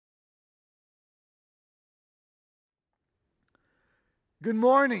Good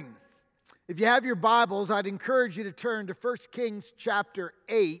morning. If you have your Bibles, I'd encourage you to turn to 1 Kings chapter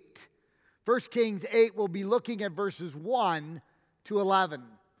 8. 1 Kings 8, we'll be looking at verses 1 to 11.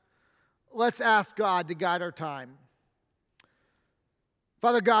 Let's ask God to guide our time.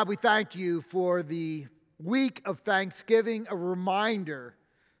 Father God, we thank you for the week of Thanksgiving, a reminder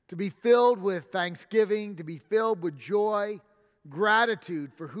to be filled with thanksgiving, to be filled with joy,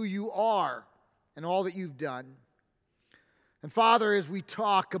 gratitude for who you are and all that you've done. And Father, as we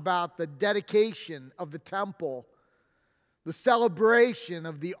talk about the dedication of the temple, the celebration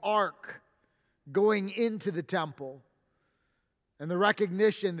of the ark going into the temple, and the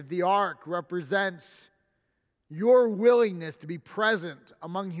recognition that the ark represents your willingness to be present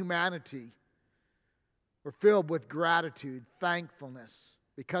among humanity, we're filled with gratitude, thankfulness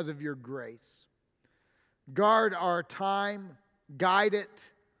because of your grace. Guard our time, guide it,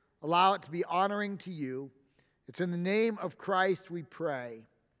 allow it to be honoring to you. It's in the name of Christ we pray.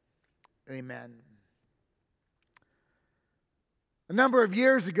 Amen. A number of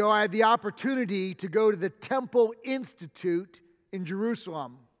years ago, I had the opportunity to go to the Temple Institute in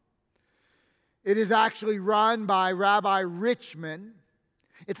Jerusalem. It is actually run by Rabbi Richman.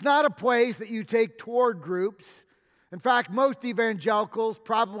 It's not a place that you take tour groups. In fact, most evangelicals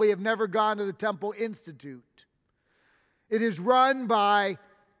probably have never gone to the Temple Institute. It is run by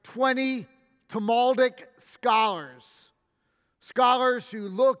 20 Talmudic scholars who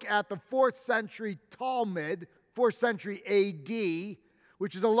look at the 4th century Talmud, 4th century AD,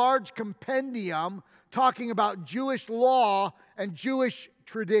 which is a large compendium talking about Jewish law and Jewish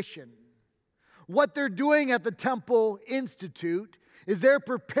tradition. What they're doing at the Temple Institute is they're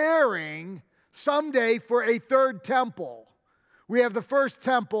preparing someday for a third temple. We have the first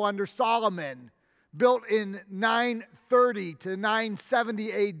temple under Solomon, built in 930 to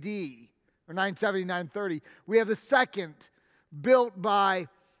 970 AD. Or 970, 930. We have the second, built by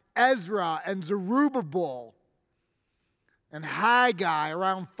Ezra and Zerubbabel and Haggai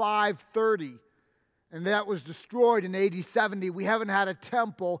around 530. And that was destroyed in AD 70. We haven't had a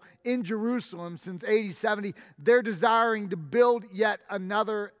temple in Jerusalem since AD 70. They're desiring to build yet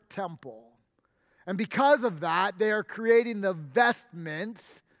another temple. And because of that, they are creating the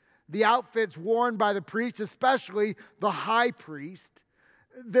vestments, the outfits worn by the priests, especially the high priest.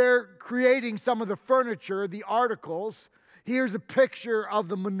 They're creating some of the furniture, the articles. Here's a picture of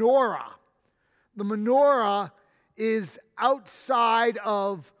the menorah. The menorah is outside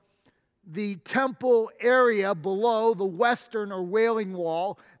of the temple area below the western or wailing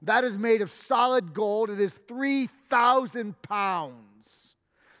wall. That is made of solid gold. It is 3,000 pounds.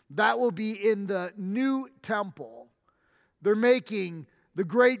 That will be in the new temple. They're making the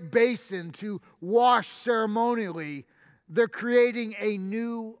great basin to wash ceremonially. They're creating a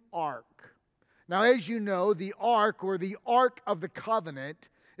new ark. Now, as you know, the ark, or the Ark of the Covenant,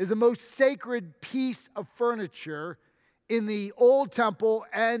 is the most sacred piece of furniture in the old temple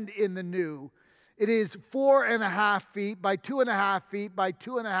and in the new. It is 4.5 feet by 2.5 feet by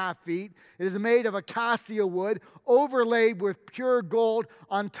 2.5 feet. It is made of acacia wood, overlaid with pure gold.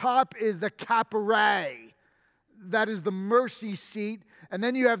 On top is the capare. That is the mercy seat. And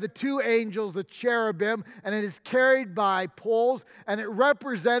then you have the two angels, the cherubim, and it is carried by poles, and it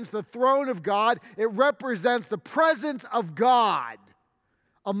represents the throne of God. It represents the presence of God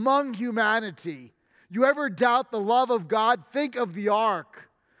among humanity. You ever doubt the love of God? Think of the ark.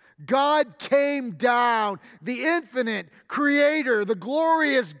 God came down. The infinite creator, the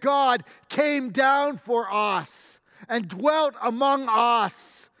glorious God, came down for us and dwelt among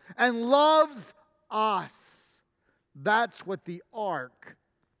us and loves us. That's what the ark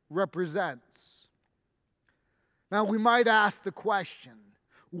represents. Now, we might ask the question,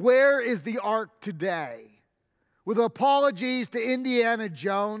 where is the ark today? With apologies to Indiana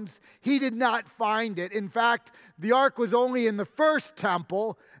Jones, he did not find it. In fact, the ark was only in the first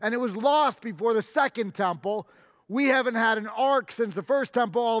temple, and it was lost before the second temple. We haven't had an ark since the first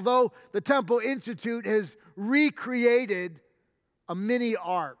temple, although the Temple Institute has recreated a mini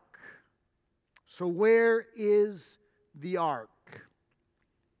ark. So where is the ark?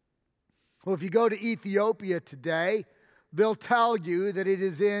 Well, if you go to Ethiopia today, they'll tell you that it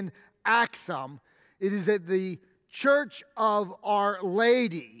is in Axum. It is at the Church of Our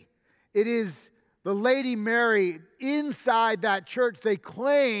Lady. It is the Lady Mary. Inside that church, they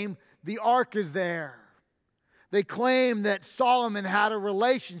claim the ark is there. They claim that Solomon had a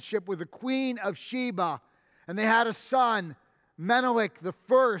relationship with the Queen of Sheba, and they had a son, Menelik I,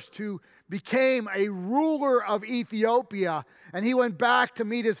 who became a ruler of Ethiopia, and he went back to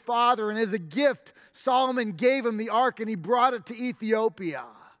meet his father, and as a gift, Solomon gave him the ark, and he brought it to Ethiopia.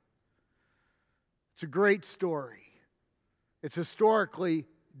 It's a great story. It's historically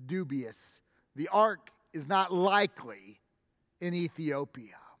dubious. The ark is not likely in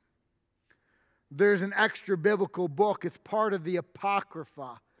Ethiopia. There's an extra biblical book. It's part of the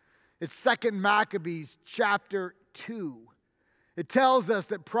Apocrypha. It's 2 Maccabees chapter 2. It tells us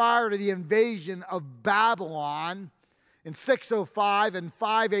that prior to the invasion of Babylon in 605 and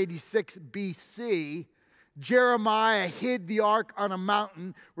 586 BC, Jeremiah hid the ark on a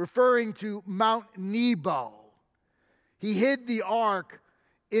mountain, referring to Mount Nebo. He hid the ark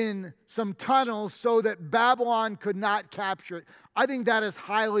in some tunnels so that Babylon could not capture it. I think that is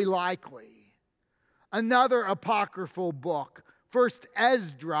highly likely. Another apocryphal book, 1st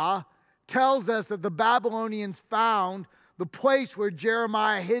Esdras, tells us that the Babylonians found the place where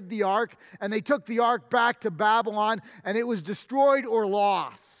Jeremiah hid the ark, and they took the ark back to Babylon, and it was destroyed or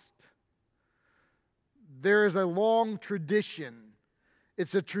lost. There is a long tradition.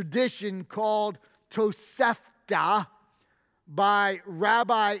 It's a tradition called Tosefta by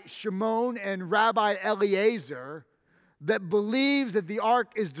Rabbi Shimon and Rabbi Eliezer that believes that the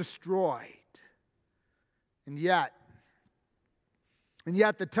ark is destroyed. And yet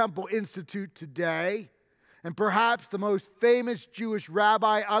the Temple Institute today, and perhaps the most famous Jewish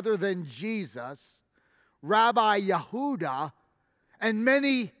rabbi other than Jesus, Rabbi Yehuda, and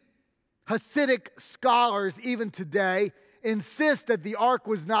many Hasidic scholars even today insist that the ark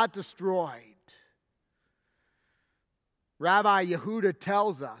was not destroyed. Rabbi Yehuda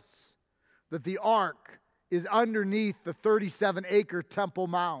tells us that the ark is underneath the 37-acre Temple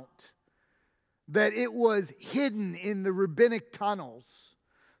Mount, that it was hidden in the rabbinic tunnels,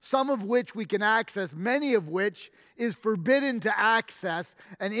 some of which we can access, many of which is forbidden to access,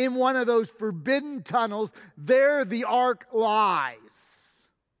 and in one of those forbidden tunnels, there the ark lies.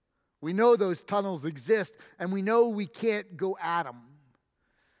 We know those tunnels exist, and we know we can't go at them.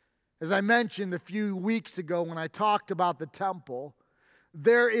 As I mentioned a few weeks ago when I talked about the temple,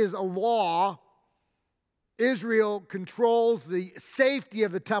 there is a law. Israel controls the safety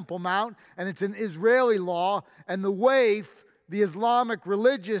of the Temple Mount, and it's an Israeli law, and the Waqf, the Islamic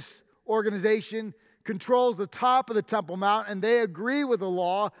religious organization, controls the top of the Temple Mount, and they agree with the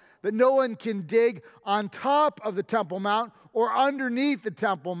law that no one can dig on top of the Temple Mount or underneath the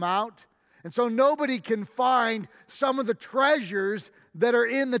Temple Mount. And so nobody can find some of the treasures that are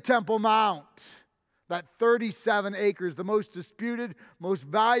in the Temple Mount. That 37 acres, the most disputed, most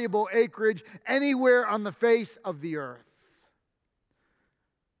valuable acreage anywhere on the face of the earth.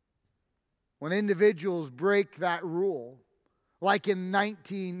 When individuals break that rule, like in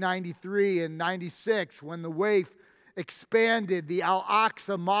 1993 and 96, when the Waqf expanded the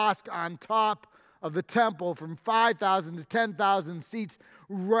Al-Aqsa Mosque on top of the temple from 5,000 to 10,000 seats,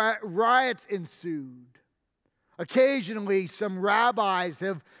 riots ensued. Occasionally, some rabbis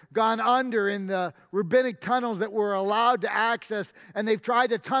have gone under in the rabbinic tunnels that were allowed to access, and they've tried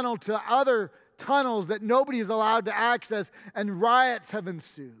to tunnel to other tunnels that nobody is allowed to access, and riots have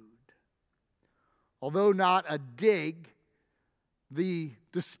ensued. Although not a dig, the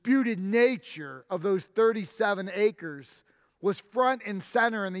disputed nature of those 37 acres was front and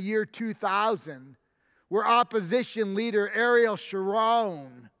center in the year 2000, where opposition leader Ariel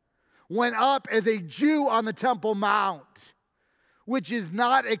Sharon went up as a Jew on the Temple Mount, which is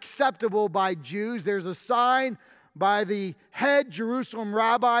not acceptable by Jews. There's a sign by the head Jerusalem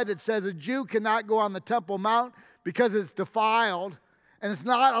rabbi that says a Jew cannot go on the Temple Mount because it's defiled, and it's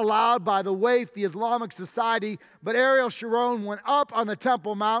not allowed by the Waqf, the Islamic Society. But Ariel Sharon went up on the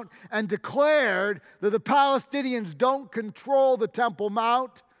Temple Mount and declared that the Palestinians don't control the Temple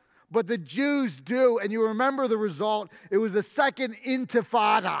Mount, but the Jews do. And you remember the result. It was the Second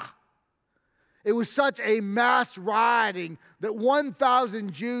Intifada. It was such a mass rioting that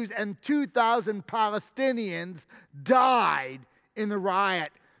 1,000 Jews and 2,000 Palestinians died in the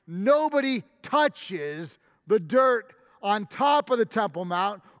riot. Nobody touches the dirt on top of the Temple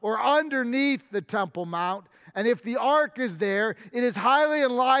Mount or underneath the Temple Mount. And if the ark is there, it is highly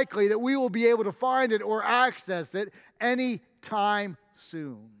unlikely that we will be able to find it or access it any time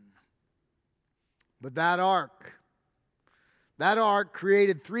soon. But that ark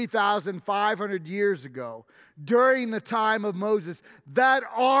created 3,500 years ago, during the time of Moses, that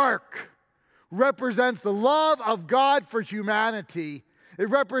ark represents the love of God for humanity. It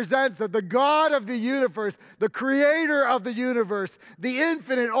represents that the God of the universe, the creator of the universe, the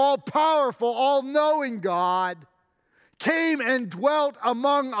infinite, all-powerful, all-knowing God, came and dwelt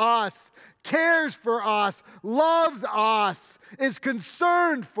among us, cares for us, loves us, is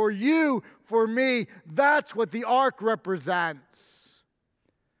concerned for you, for me. That's what the ark represents.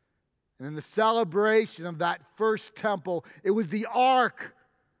 And in the celebration of that first temple, it was the ark,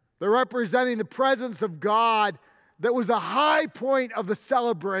 the representing the presence of God, that was the high point of the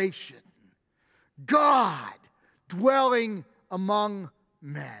celebration. God dwelling among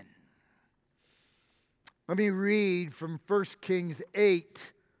men. Let me read from 1 Kings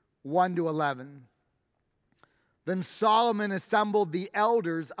 8, 1 to 11. Then Solomon assembled the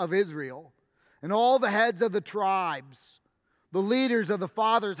elders of Israel and all the heads of the tribes, the leaders of the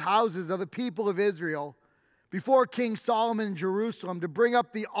fathers' houses of the people of Israel, before King Solomon in Jerusalem to bring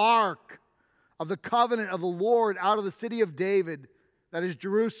up the ark of the covenant of the Lord out of the city of David, that is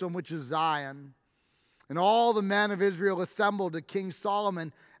Jerusalem, which is Zion. And all the men of Israel assembled to King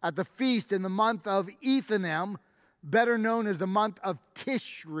Solomon at the feast in the month of Ethanim, better known as the month of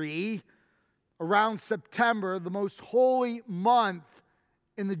Tishri, around September, the most holy month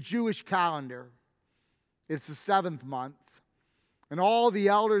in the Jewish calendar. It's the 7th month. And all the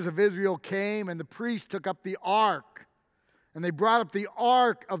elders of Israel came, and the priests took up the ark. And they brought up the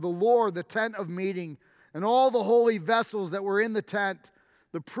ark of the Lord, the tent of meeting, and all the holy vessels that were in the tent.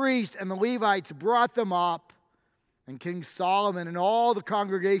 The priests and the Levites brought them up. And King Solomon and all the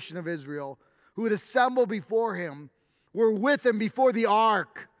congregation of Israel who had assembled before him were with him before the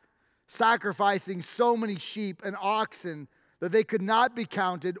ark, sacrificing so many sheep and oxen that they could not be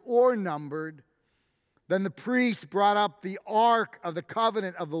counted or numbered. Then the priests brought up the ark of the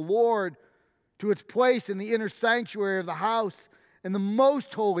covenant of the Lord to its place in the inner sanctuary of the house, in the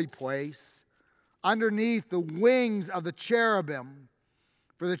most holy place, underneath the wings of the cherubim.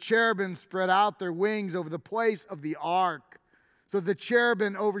 For the cherubim spread out their wings over the place of the ark, so the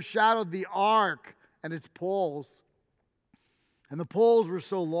cherubim overshadowed the ark and its poles. And the poles were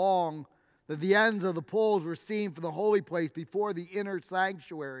so long that the ends of the poles were seen from the holy place before the inner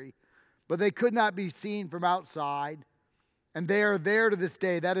sanctuary, but they could not be seen from outside. And they are there to this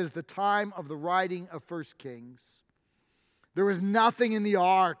day. That is the time of the writing of 1 Kings. There was nothing in the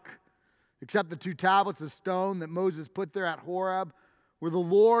ark except the 2 tablets of stone that Moses put there at Horeb, where the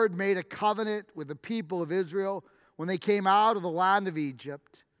Lord made a covenant with the people of Israel when they came out of the land of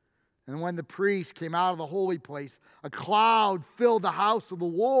Egypt. And when the priests came out of the holy place, a cloud filled the house of the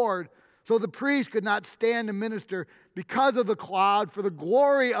Lord, so the priests could not stand to minister because of the cloud, for the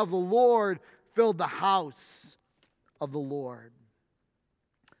glory of the Lord filled the house of the Lord.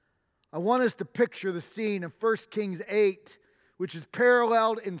 I want us to picture the scene of 1 Kings 8, which is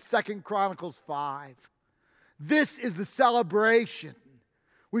paralleled in 2 Chronicles 5. This is the celebration.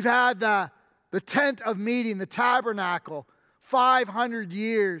 We've had the tent of meeting, the tabernacle, 500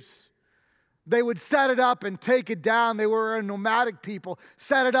 years. They would set it up and take it down. They were a nomadic people.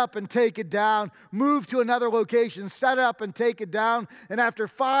 Set it up and take it down. Move to another location. Set it up and take it down. And after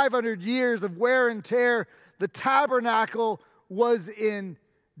 500 years of wear and tear, the tabernacle was in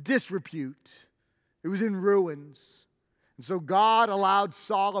disrepute. It was in ruins. And so God allowed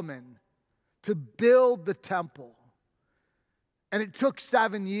Solomon to build the temple. And it took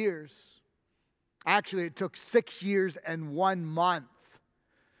 7 years. Actually, it took 6 years and 1 month.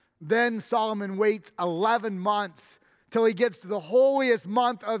 Then Solomon waits 11 months till he gets to the holiest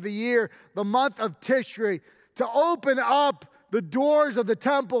month of the year, the month of Tishri, to open up the doors of the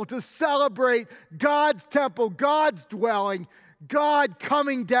temple to celebrate God's temple, God's dwelling, God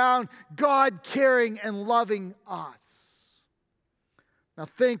coming down, God caring and loving us. Now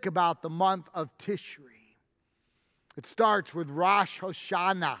think about the month of Tishri. It starts with Rosh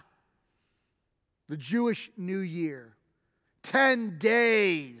Hashanah, the Jewish New Year. 10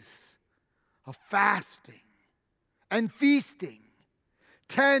 days of fasting and feasting.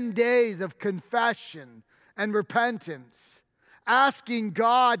 10 days of confession and repentance. Asking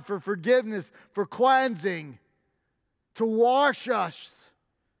God for forgiveness, for cleansing, to wash us,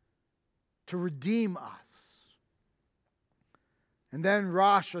 to redeem us. And then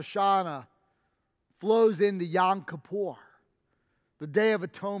Rosh Hashanah flows into Yom Kippur, the Day of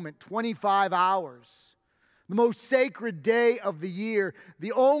Atonement, 25 hours. The most sacred day of the year,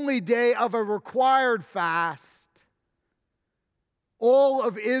 the only day of a required fast. All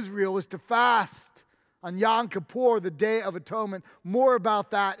of Israel is to fast on Yom Kippur, the Day of Atonement. More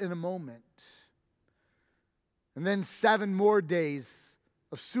about that in a moment. And then 7 more days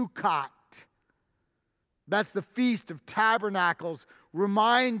of Sukkot. That's the Feast of Tabernacles,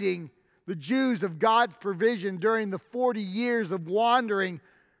 reminding the Jews of God's provision during the 40 years of wandering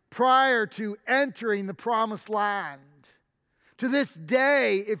prior to entering the promised land. To this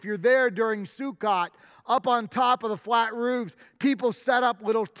day, if you're there during Sukkot, up on top of the flat roofs, people set up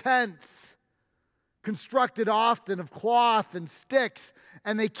little tents, constructed often of cloth and sticks,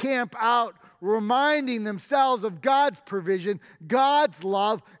 and they camp out, reminding themselves of God's provision, God's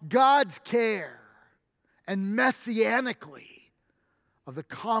love, God's care, and messianically of the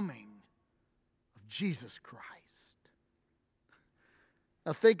coming of Jesus Christ.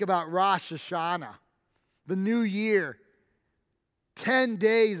 Now think about Rosh Hashanah, the new year. 10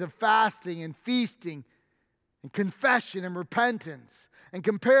 days of fasting and feasting and confession and repentance. And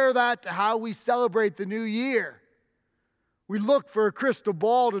compare that to how we celebrate the new year. We look for a crystal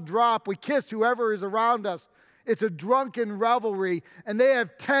ball to drop. We kiss whoever is around us. It's a drunken revelry. And they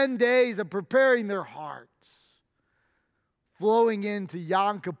have 10 days of preparing their hearts. Flowing into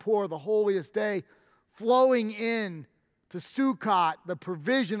Yom Kippur, the holiest day. Flowing in to Sukkot, the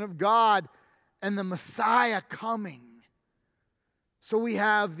provision of God and the Messiah coming. So we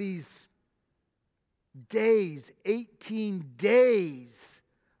have these days, 18 days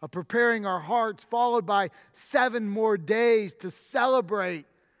of preparing our hearts, followed by 7 more days to celebrate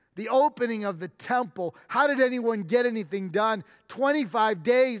the opening of the temple. How did anyone get anything done? 25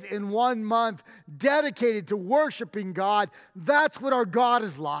 days in 1 month dedicated to worshiping God. That's what our God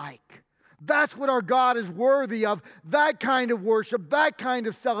is like. That's what our God is worthy of. That kind of worship, that kind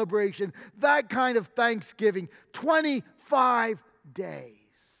of celebration, that kind of thanksgiving. 25 days.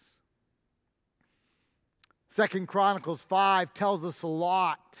 2 Chronicles 5 tells us a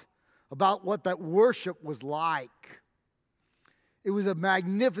lot about what that worship was like. It was a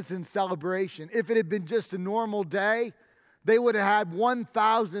magnificent celebration. If it had been just a normal day, they would have had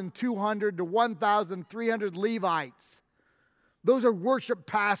 1,200 to 1,300 Levites. Those are worship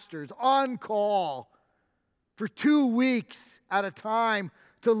pastors on call for 2 weeks at a time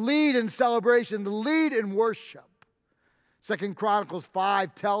to lead in celebration, to lead in worship. 2 Chronicles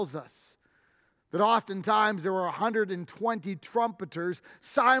 5 tells us that oftentimes there were 120 trumpeters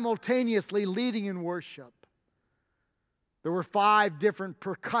simultaneously leading in worship. There were 5 different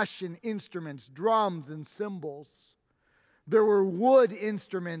percussion instruments, drums and cymbals. There were wood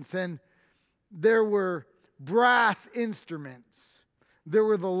instruments and there were brass instruments. There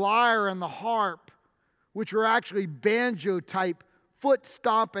were the lyre and the harp, which were actually banjo-type,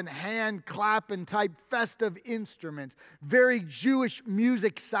 foot-stomping, hand-clapping type festive instruments. Very Jewish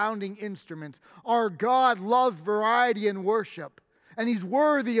music-sounding instruments. Our God loves variety in worship, and He's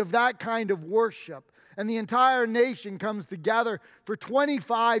worthy of that kind of worship. And the entire nation comes together for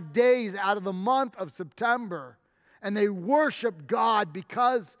 25 days out of the month of September, and they worship God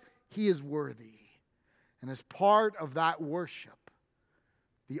because He is worthy. And as part of that worship,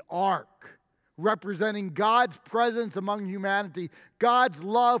 the ark, representing God's presence among humanity, God's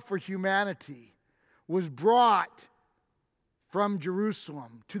love for humanity, was brought from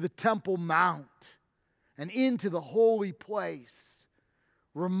Jerusalem to the Temple Mount and into the holy place,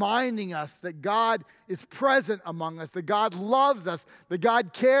 reminding us that God is present among us, that God loves us, that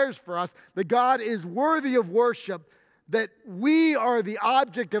God cares for us, that God is worthy of worship, that we are the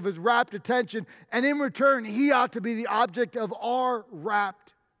object of His rapt attention, and in return, He ought to be the object of our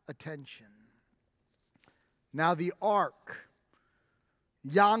rapt attention. Now the ark,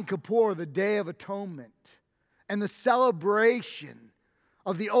 Yom Kippur, the Day of Atonement, and the celebration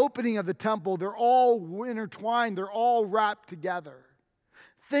of the opening of the temple, they're all intertwined, they're all wrapped together.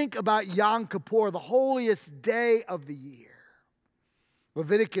 Think about Yom Kippur, the holiest day of the year.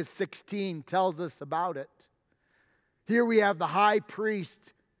 Leviticus 16 tells us about it. Here we have the high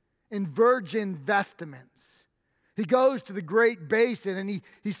priest in virgin vestments. He goes to the great basin and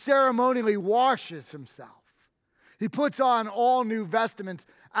he ceremonially washes himself. He puts on all new vestments.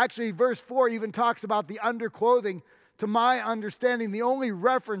 Actually, verse 4 even talks about the underclothing. To my understanding, the only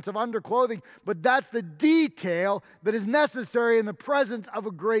reference of underclothing, but that's the detail that is necessary in the presence of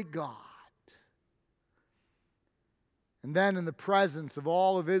a great God. And then in the presence of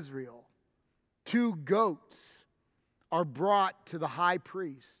all of Israel, 2 goats are brought to the high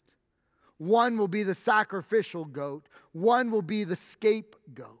priest. One will be the sacrificial goat. One will be the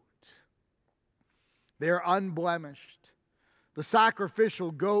scapegoat. They are unblemished. The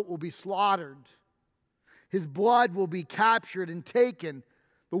sacrificial goat will be slaughtered. His blood will be captured and taken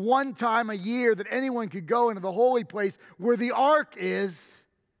the one time a year that anyone could go into the holy place where the ark is.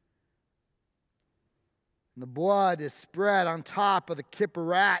 And the blood is spread on top of the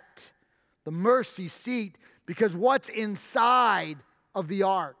kipperet, the mercy seat, because what's inside of the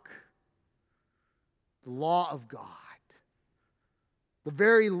ark? The law of God. The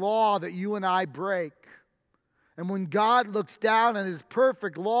very law that you and I break. And when God looks down on His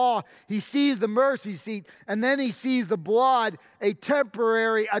perfect law, He sees the mercy seat, and then He sees the blood, a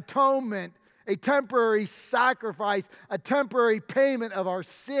temporary atonement, a temporary sacrifice, a temporary payment of our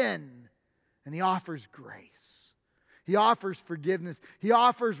sin. And He offers grace. He offers forgiveness. He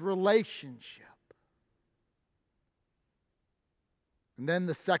offers relationship. And then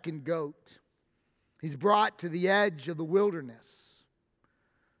the second goat, he's brought to the edge of the wilderness.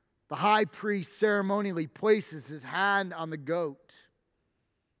 The high priest ceremonially places his hand on the goat.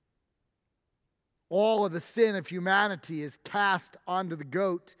 All of the sin of humanity is cast onto the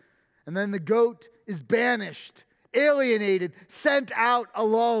goat, and then the goat is banished, alienated, sent out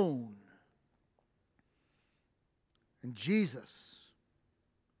alone. And Jesus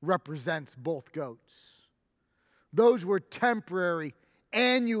represents both goats. Those were temporary,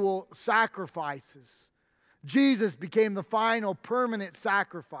 annual sacrifices. Jesus became the final, permanent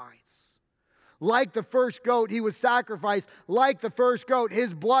sacrifice. Like the first goat, he was sacrificed. Like the first goat,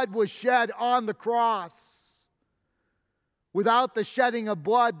 his blood was shed on the cross. Without the shedding of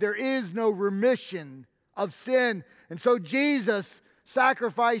blood, there is no remission of sin. And so Jesus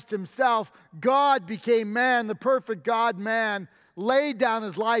sacrificed himself. God became man, the perfect God-man, laid down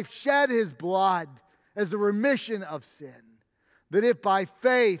his life, shed his blood as a remission of sin. That if by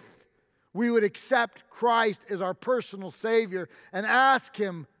faith we would accept Christ as our personal Savior and ask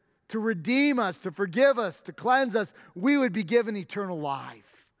him to redeem us, to forgive us, to cleanse us, we would be given eternal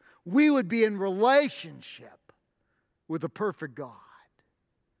life. We would be in relationship with the perfect God.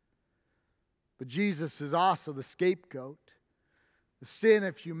 But Jesus is also the scapegoat. The sin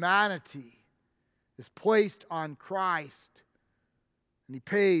of humanity is placed on Christ, and he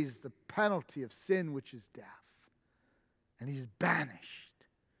pays the penalty of sin, which is death. And he's banished,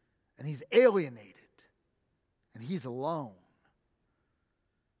 and he's alienated, and he's alone.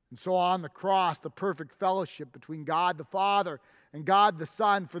 And so on the cross, the perfect fellowship between God the Father and God the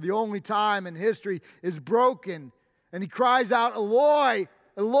Son for the only time in history is broken. And he cries out, Eloi,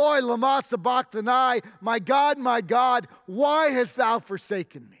 Eloi, lama sabachthani, my God, why hast thou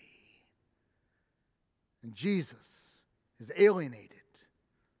forsaken me? And Jesus is alienated,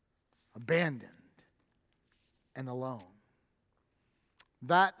 abandoned, and alone.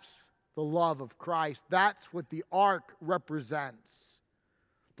 That's the love of Christ. That's what the ark represents.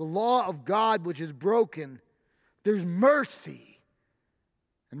 The law of God which is broken, there's mercy.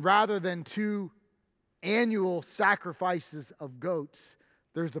 And rather than 2 annual sacrifices of goats,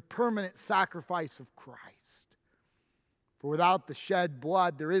 there's the permanent sacrifice of Christ. For without the shed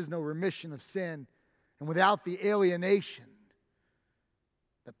blood, there is no remission of sin. And without the alienation,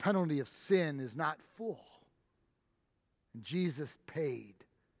 the penalty of sin is not full. And Jesus paid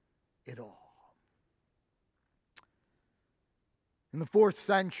it all. In the 4th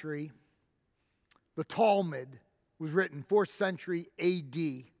century, the Talmud was written 4th century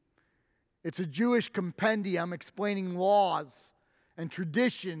AD. It's a Jewish compendium explaining laws and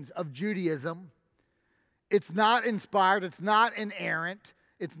traditions of Judaism. It's not inspired, it's not inerrant,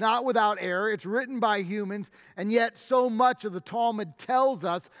 it's not without error, it's written by humans, and yet so much of the Talmud tells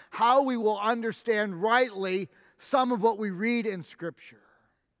us how we will understand rightly some of what we read in Scripture.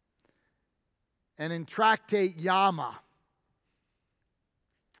 And in Tractate Yama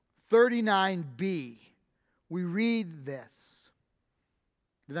 39b, we read this,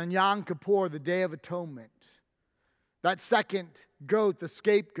 that on Yom Kippur, the Day of Atonement, that second goat, the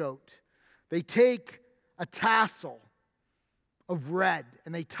scapegoat, they take a tassel of red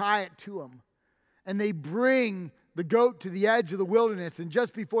and they tie it to him. And they bring the goat to the edge of the wilderness. And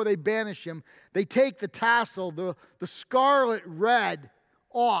just before they banish him, they take the tassel, the scarlet red,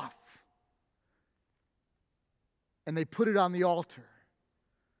 off. And they put it on the altar.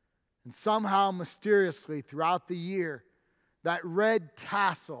 And somehow, mysteriously, throughout the year, that red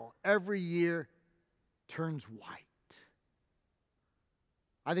tassel every year turns white.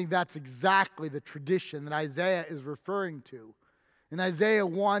 I think that's exactly the tradition that Isaiah is referring to. In Isaiah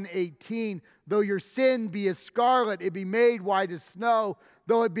 1:18, though your sin be as scarlet, it be made white as snow.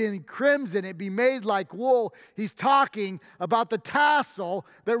 Though it be in crimson, it be made like wool. He's talking about the tassel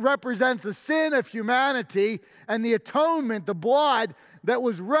that represents the sin of humanity and the atonement, the blood that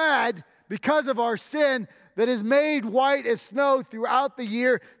was red because of our sin, that is made white as snow throughout the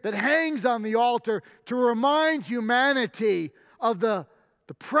year, that hangs on the altar to remind humanity of the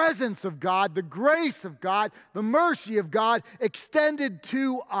presence of God, the grace of God, the mercy of God extended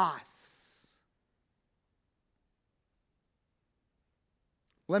to us.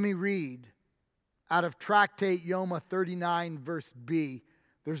 Let me read out of Tractate Yoma 39, verse B.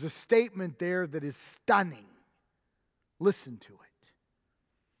 There's a statement there that is stunning. Listen to it.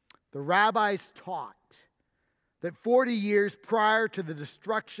 The rabbis taught that 40 years prior to the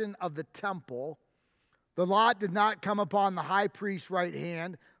destruction of the temple, the lot did not come upon the high priest's right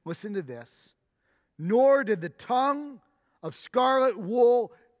hand. Listen to this. Nor did the tongue of scarlet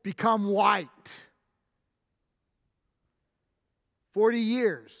wool become white. 40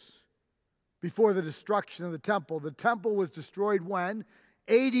 years before the destruction of the temple. The temple was destroyed when?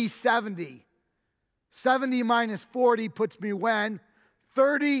 AD 70. 70 minus 40 puts me when?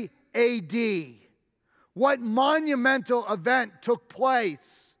 30 AD. What monumental event took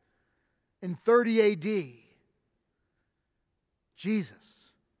place in 30 AD. Jesus.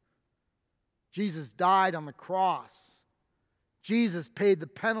 Jesus died on the cross. Jesus paid the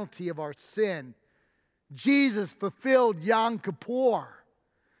penalty of our sin. Jesus fulfilled Yom Kippur.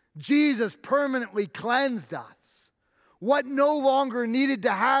 Jesus permanently cleansed us. What no longer needed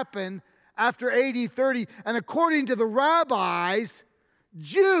to happen after AD 30, and according to the rabbis,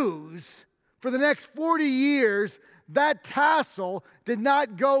 Jews, for the next 40 years, that tassel did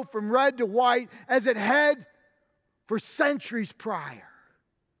not go from red to white as it had for centuries prior.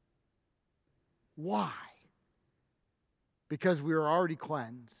 Why? Because we were already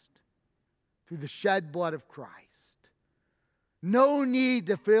cleansed through the shed blood of Christ. No need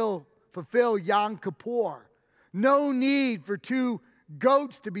to fulfill Yom Kippur. No need for 2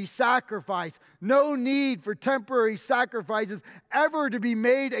 goats to be sacrificed. No need for temporary sacrifices ever to be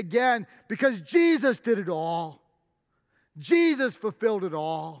made again, because Jesus did it all. Jesus fulfilled it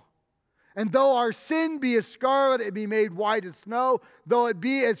all. And though our sin be as scarlet, it be made white as snow. Though it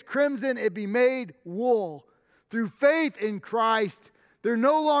be as crimson, it be made wool. Through faith in Christ, there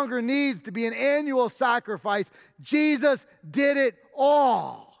no longer needs to be an annual sacrifice. Jesus did it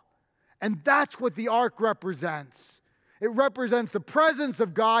all. And that's what the ark represents. It represents the presence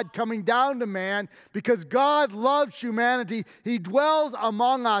of God coming down to man, because God loves humanity. He dwells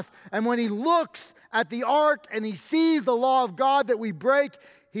among us. And when he looks at the ark and he sees the law of God that we break,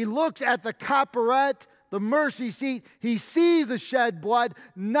 he looks at the kaparet, the mercy seat. He sees the shed blood,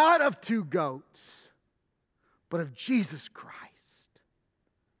 not of 2 goats, but of Jesus Christ.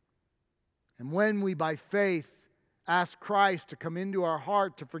 And when we, by faith, ask Christ to come into our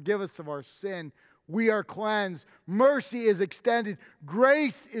heart to forgive us of our sin, we are cleansed. Mercy is extended.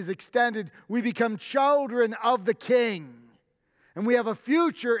 Grace is extended. We become children of the King. And we have a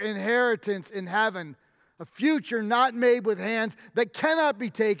future inheritance in heaven. A future not made with hands, that cannot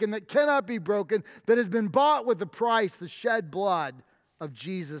be taken, that cannot be broken, that has been bought with the price, the shed blood of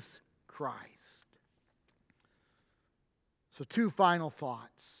Jesus Christ. So 2 final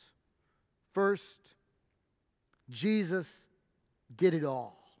thoughts. First, Jesus did it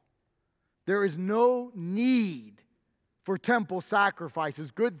all. There is no need for temple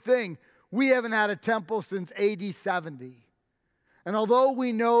sacrifices. Good thing we haven't had a temple since AD 70. And although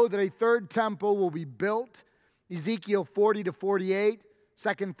we know that a 3rd temple will be built, Ezekiel 40 to 48,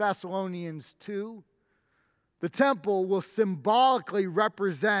 2 Thessalonians 2, the temple will symbolically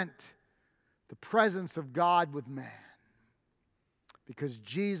represent the presence of God with man, because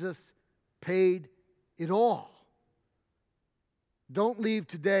Jesus paid it all. Don't leave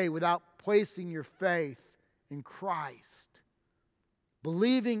today without placing your faith in Christ,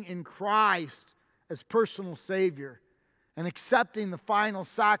 believing in Christ as personal Savior, and accepting the final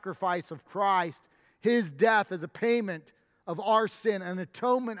sacrifice of Christ, his death as a payment of our sin, an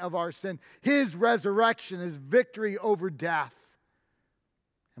atonement of our sin, his resurrection, his victory over death.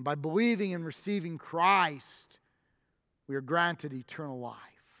 And by believing and receiving Christ, we are granted eternal life.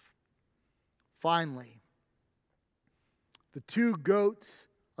 Finally, the 2 goats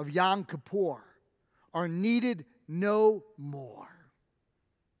of Yom Kippur are needed no more.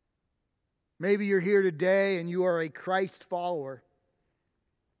 Maybe you're here today and you are a Christ follower.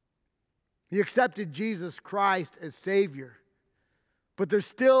 You accepted Jesus Christ as Savior, but there's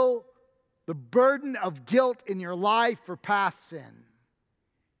still the burden of guilt in your life for past sin.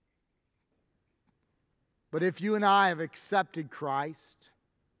 But if you and I have accepted Christ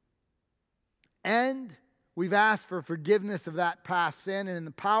and we've asked for forgiveness of that past sin, and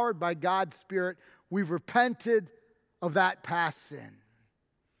empowered by God's Spirit, we've repented of that past sin,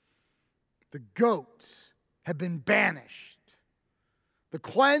 the goats have been banished. The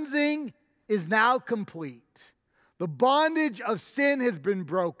cleansing is now complete. The bondage of sin has been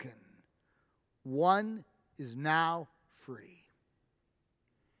broken. One is now free.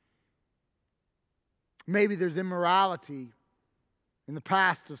 Maybe there's immorality in the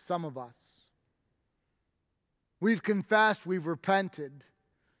past of some of us. We've confessed, we've repented,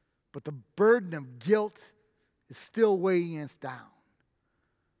 but the burden of guilt is still weighing us down.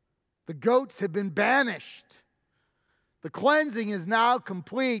 The goats have been banished. The cleansing is now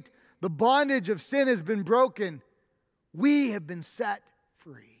complete. The bondage of sin has been broken. We have been set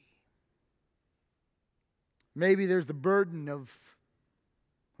free. Maybe there's the burden of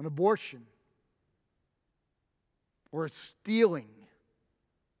an abortion or stealing,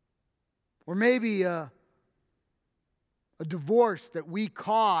 or maybe a divorce that we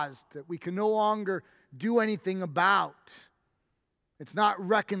caused, that we can no longer do anything about. It's not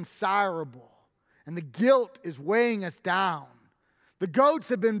reconcilable, and the guilt is weighing us down. The goats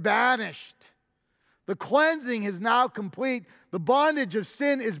have been banished. The cleansing is now complete. The bondage of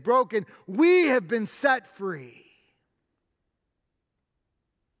sin is broken. We have been set free.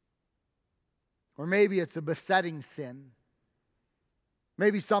 Or maybe it's a besetting sin.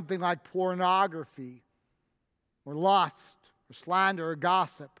 Maybe something like pornography or lust or slander or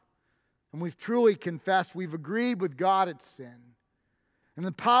gossip. And we've truly confessed, we've agreed with God it's sin. And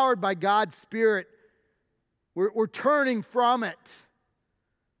empowered by God's Spirit, we're turning from it.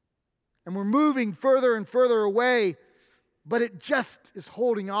 And we're moving further and further away, but it just is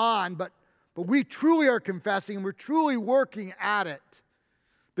holding on. But we truly are confessing and we're truly working at it.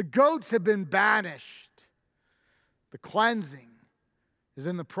 The goats have been banished. The cleansing is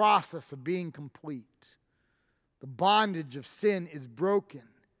in the process of being complete. The bondage of sin is broken,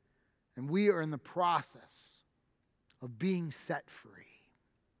 and we are in the process of being set free.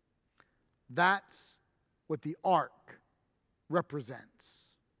 That's what the ark represents.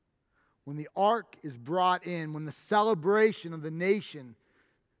 When the ark is brought in, when the celebration of the nation,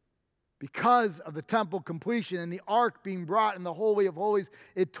 because of the temple completion and the ark being brought in the Holy of Holies,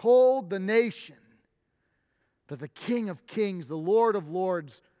 it told the nation that the King of Kings, the Lord of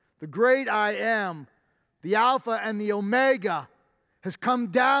Lords, the great I Am, the Alpha and the Omega, has come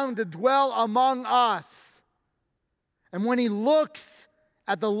down to dwell among us. And when he looks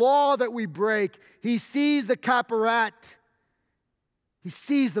at the law that we break, he sees the kaparet. He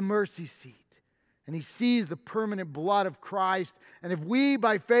sees the mercy seat. And he sees the permanent blood of Christ. And if we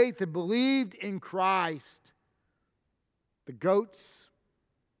by faith have believed in Christ, the goats,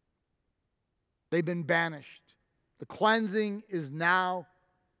 they've been banished. The cleansing is now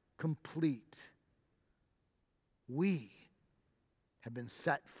complete. We have been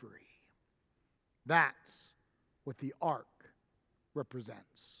set free. That's what the ark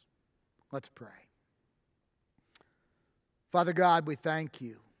represents. Let's pray. Father God, we thank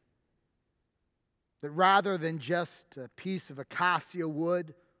you that rather than just a piece of acacia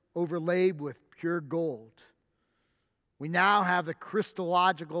wood overlaid with pure gold, we now have the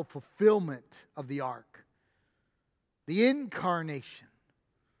Christological fulfillment of the ark, the incarnation,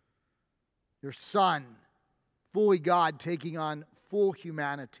 your Son, fully God, taking on full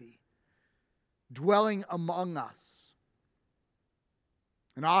humanity, dwelling among us,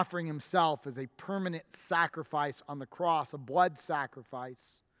 and offering himself as a permanent sacrifice on the cross, a blood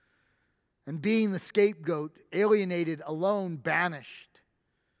sacrifice, and being the scapegoat, alienated, alone, banished,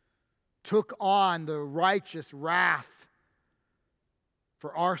 took on the righteous wrath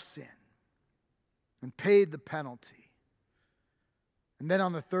for our sin and paid the penalty. And then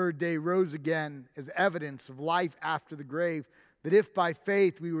on the third day rose again as evidence of life after the grave, that if by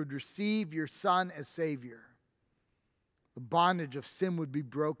faith we would receive your Son as Savior, the bondage of sin would be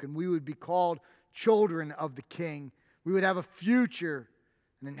broken. We would be called children of the King. We would have a future,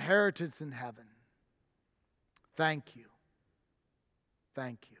 an inheritance in heaven. Thank you.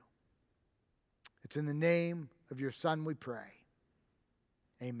 Thank you. It's in the name of your Son we pray.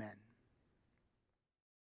 Amen.